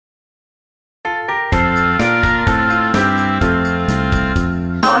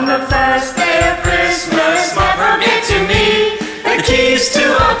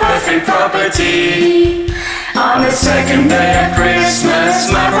perfect property. On the second day of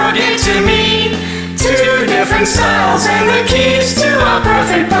Christmas, Mapro gave to me 2 different styles and the keys to our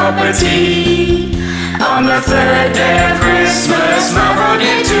perfect property. On the third day of Christmas, Mapro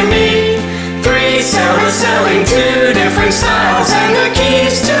gave to me 3 sellers selling 2 different styles and the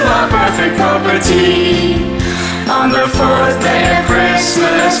keys to our perfect property. On the fourth day of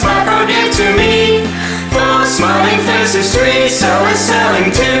Christmas, Mapro gave to me 4 smiling faces, 3 sellers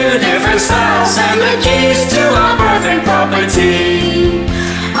selling 2 different styles and the keys to our perfect property.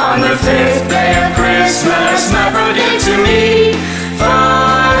 On the 5th day of Christmas, Mapro gave to me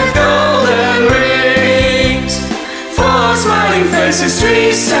 5 golden rings, 4 smiling faces,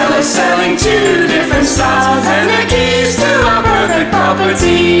 3 sellers selling 2 different styles and the keys to our perfect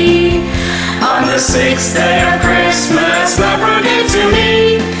property. On the 6th day of Christmas, Mapro gave to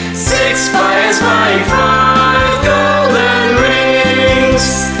me 6 buyers buying 5 golden rings,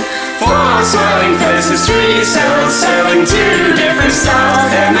 4 smiling faces, 3 sellers selling 2 different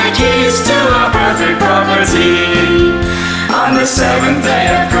styles and the keys to our perfect property. On the 7th day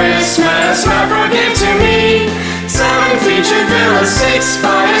of Christmas, Mapro gave to me 7 featured villas, 6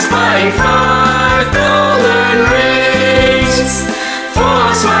 buyers buying 5 golden rings,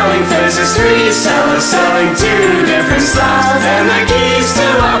 4 smiling faces, 3 sellers selling 2 different styles and the keys to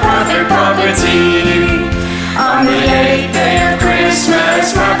our perfect property. On the 8th day of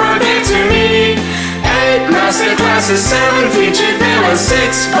Christmas, Mapro gave to me 8 master classes, 7 featured villas,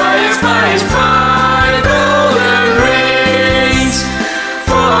 6 buyers buying 5 golden rings,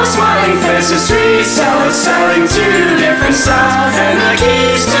 4 smiling faces, 3 sellers selling 2 different styles and the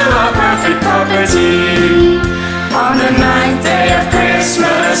keys to our perfect property. On the 9th day of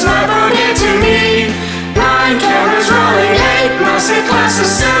Christmas, Mapro gave to me 9 cameras rolling, 8 master classes,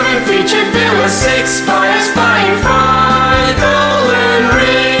 7 featured villas, 6 buyers buying 5 golden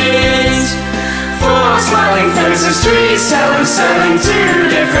rings, 4 smiling faces, 3 sellers selling 2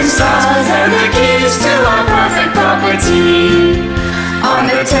 different styles and the keys to our perfect property. On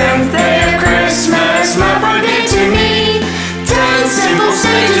the 10th day of Christmas, Mapro gave to me 10 simple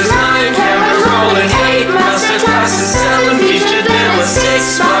stages, 9 cameras rolling, 8 master classes, 7 featured villas,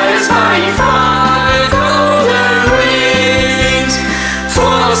 6 buyers buying 5 golden rings,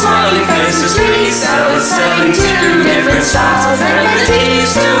 4 smiling faces, 3 sellers selling 2 different styles and the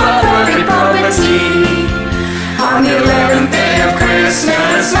keys to our perfect property. On the 11th day of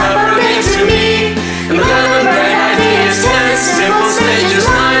Christmas, Mapro gave to me 11 great ideas, 10 simple stages,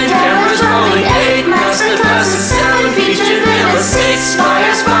 9 cameras rolling, 8 master classes, 7 featured villas, 6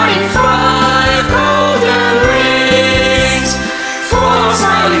 buyers buying 5 golden rings, 4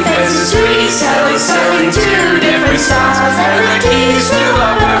 smiling faces, 3 sellers selling 2 different styles and the keys to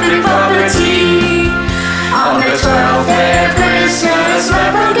our perfect property. On the 12th day of Christmas,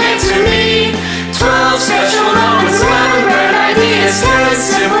 Mapro gave to me 12 special moments, 11 great ideas, 10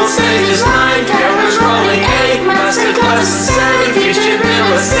 simple stages, 9 cameras rolling, 8 master classes, 7 featured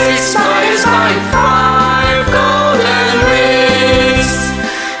villas, 6